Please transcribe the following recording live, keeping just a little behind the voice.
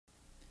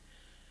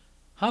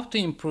How to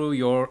improve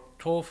your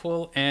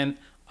TOEFL and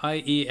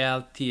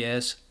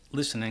IELTS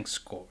listening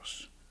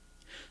scores.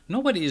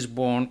 Nobody is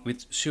born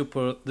with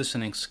super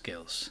listening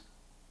skills.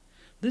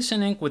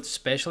 Listening with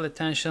special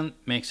attention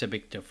makes a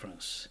big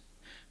difference.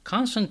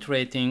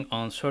 Concentrating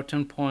on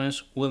certain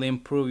points will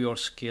improve your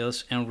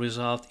skills and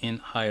result in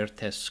higher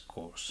test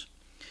scores.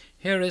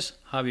 Here is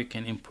how you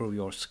can improve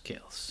your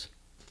skills.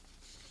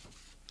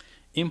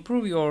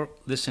 Improve your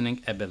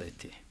listening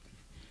ability.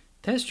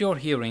 Test your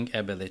hearing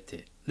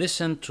ability.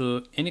 Listen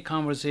to any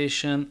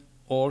conversation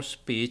or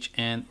speech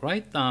and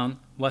write down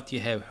what you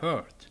have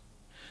heard.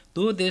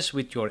 Do this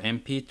with your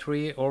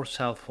MP3 or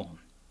cell phone.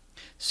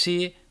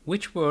 See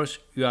which words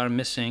you are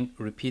missing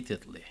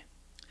repeatedly.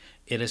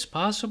 It is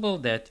possible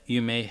that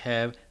you may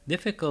have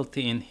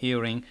difficulty in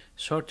hearing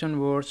certain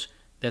words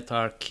that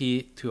are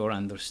key to your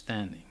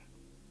understanding.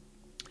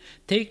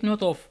 Take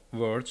note of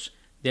words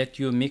that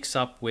you mix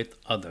up with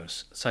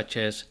others, such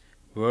as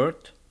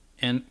word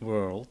and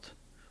world,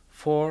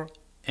 for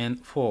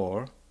and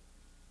for.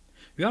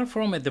 You are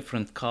from a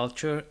different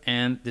culture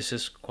and this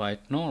is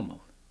quite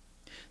normal.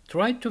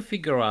 Try to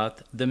figure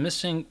out the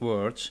missing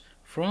words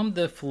from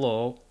the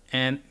flow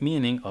and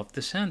meaning of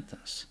the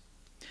sentence.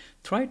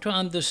 Try to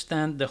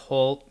understand the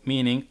whole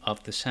meaning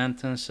of the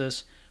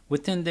sentences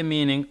within the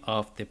meaning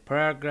of the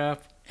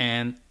paragraph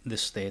and the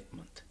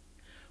statement.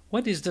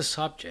 What is the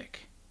subject?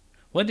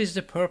 What is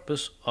the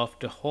purpose of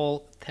the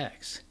whole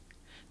text?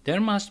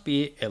 There must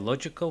be a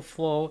logical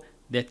flow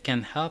that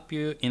can help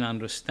you in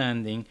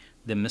understanding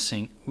the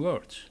missing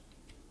words.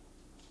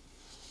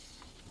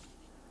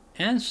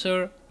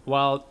 Answer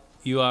while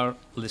you are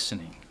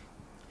listening.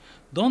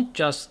 Don't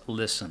just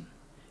listen.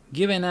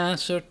 Give an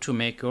answer to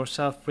make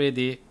yourself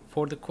ready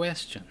for the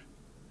question.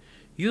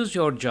 Use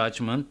your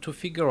judgment to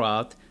figure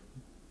out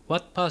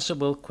what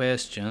possible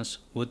questions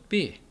would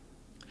be.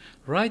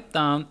 Write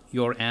down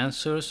your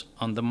answers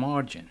on the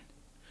margin.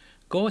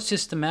 Go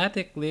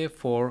systematically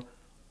for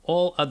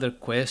all other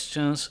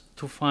questions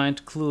to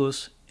find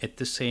clues at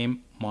the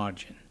same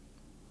margin.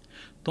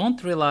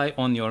 Don't rely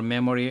on your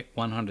memory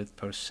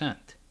 100%.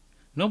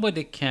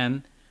 Nobody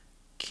can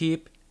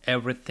keep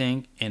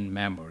everything in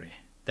memory,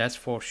 that's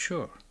for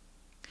sure.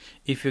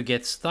 If you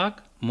get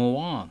stuck, move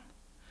on.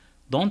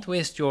 Don't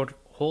waste your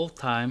whole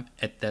time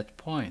at that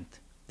point.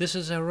 This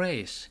is a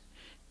race.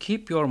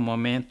 Keep your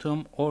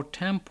momentum or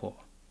tempo.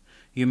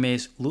 You may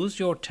lose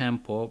your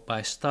tempo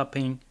by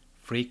stopping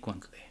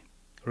frequently.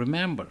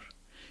 Remember,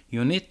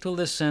 you need to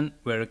listen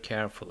very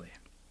carefully.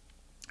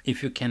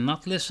 If you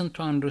cannot listen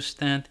to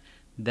understand,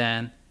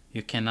 then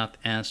you cannot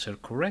answer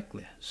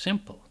correctly.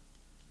 Simple.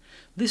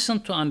 Listen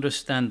to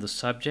understand the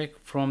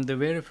subject from the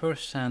very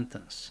first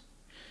sentence.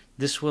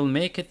 This will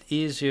make it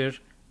easier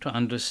to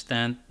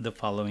understand the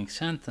following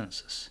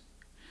sentences.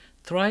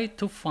 Try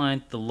to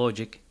find the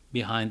logic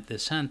behind the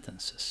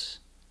sentences.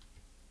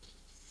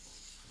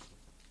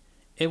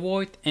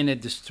 Avoid any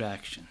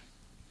distraction.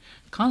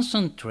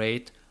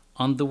 Concentrate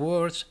on the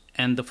words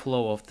and the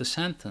flow of the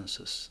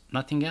sentences,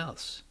 nothing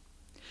else.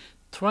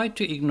 Try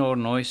to ignore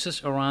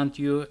noises around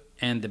you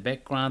and the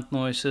background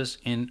noises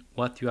in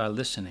what you are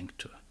listening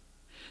to.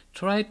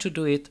 Try to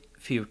do it a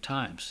few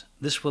times.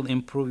 This will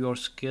improve your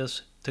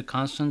skills to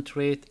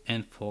concentrate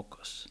and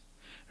focus.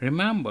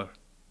 Remember,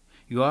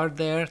 you are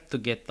there to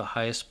get the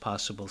highest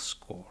possible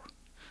score.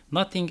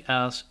 Nothing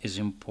else is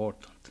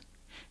important.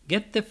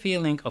 Get the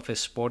feeling of a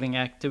sporting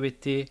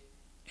activity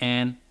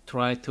and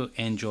try to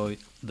enjoy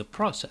the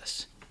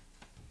process.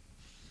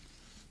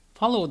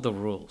 Follow the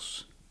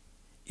rules.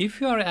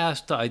 If you are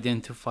asked to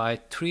identify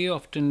 3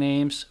 of the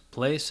names,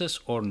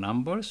 places, or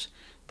numbers,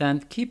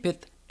 then keep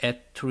it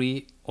at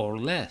 3 or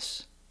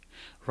less.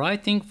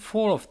 Writing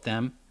 4 of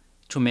them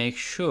to make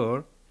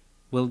sure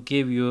will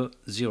give you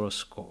 0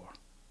 score.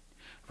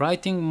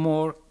 Writing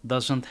more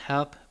doesn't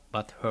help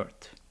but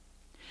hurt.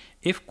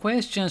 If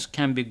questions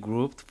can be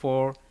grouped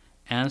for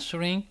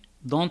answering,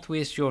 don't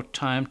waste your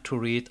time to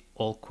read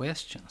all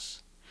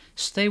questions.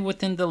 Stay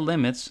within the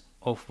limits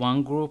of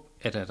one group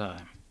at a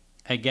time.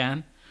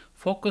 Again,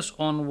 focus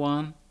on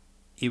one,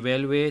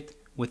 evaluate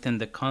within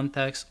the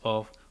context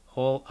of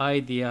whole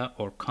idea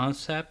or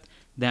concept,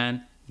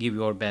 then give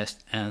your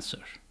best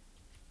answer.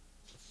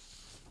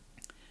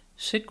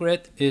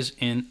 Secret is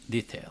in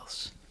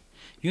details.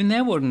 You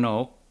never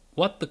know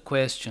what the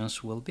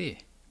questions will be.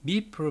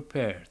 Be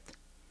prepared.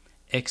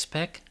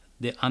 Expect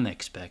the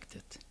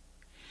unexpected.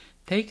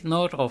 Take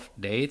note of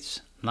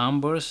dates,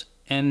 numbers,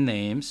 and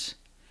names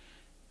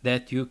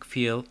that you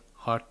feel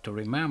hard to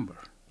remember.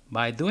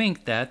 By doing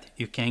that,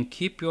 you can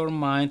keep your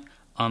mind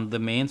on the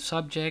main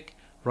subject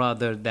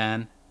rather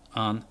than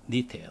on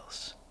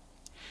details.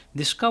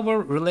 Discover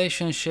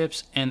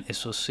relationships and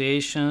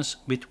associations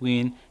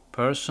between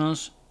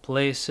persons,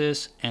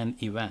 places,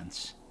 and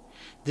events.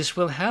 This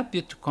will help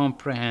you to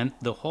comprehend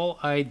the whole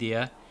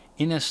idea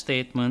in a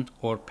statement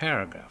or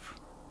paragraph.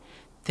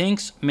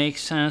 Things make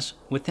sense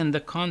within the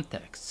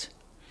context.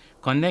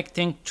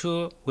 Connecting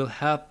two will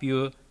help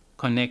you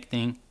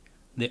connecting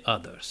the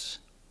others.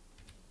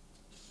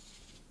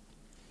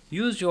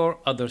 Use your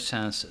other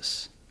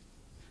senses.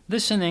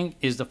 Listening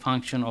is the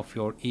function of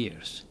your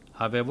ears.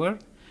 However,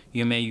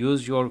 you may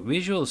use your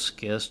visual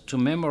skills to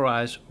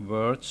memorize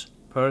words,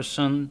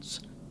 persons,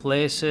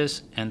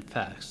 places, and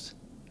facts.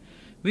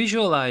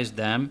 Visualize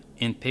them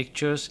in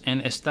pictures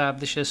and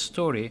establish a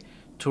story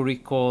to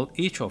recall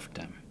each of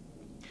them.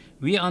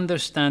 We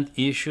understand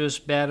issues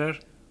better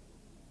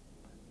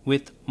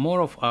with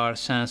more of our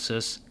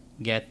senses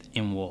get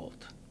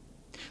involved.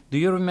 Do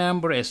you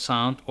remember a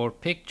sound or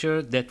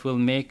picture that will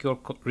make your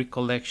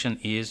recollection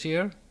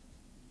easier?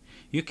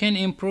 You can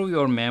improve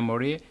your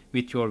memory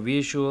with your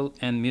visual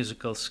and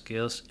musical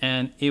skills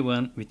and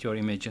even with your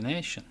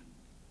imagination.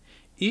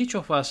 Each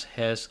of us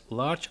has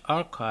large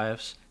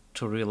archives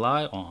to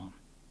rely on.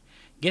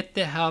 Get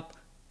the help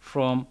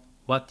from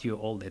what you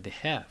already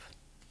have.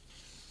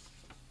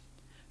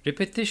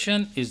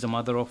 Repetition is the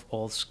mother of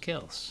all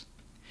skills.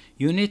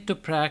 You need to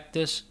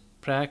practice,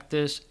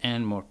 practice,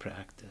 and more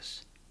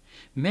practice.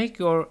 Make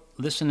your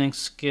listening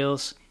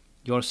skills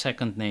your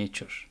second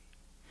nature.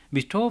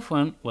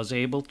 Beethoven was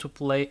able to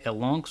play a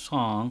long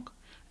song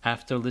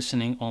after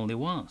listening only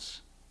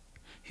once.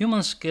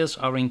 Human skills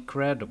are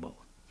incredible,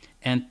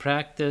 and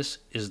practice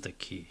is the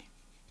key.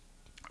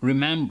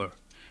 Remember,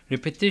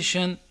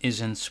 repetition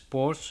is in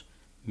sports,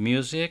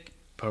 music,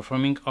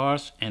 performing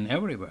arts, and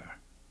everywhere.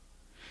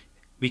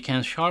 We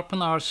can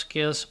sharpen our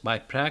skills by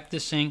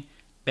practicing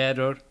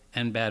better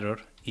and better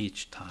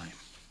each time.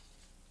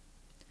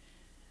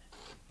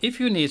 If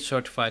you need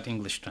certified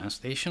English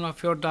translation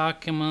of your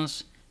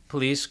documents,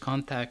 please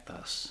contact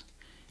us.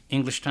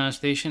 English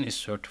translation is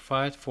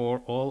certified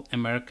for all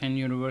American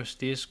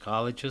universities,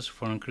 colleges,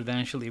 foreign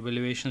credential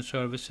evaluation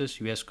services,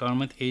 U.S.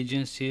 government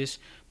agencies,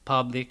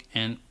 public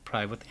and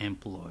private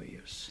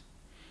employers.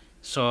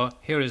 So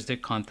here is the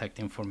contact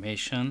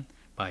information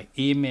by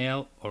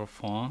email or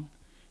phone,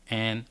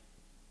 and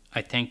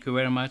I thank you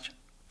very much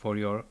for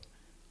your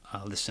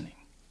listening.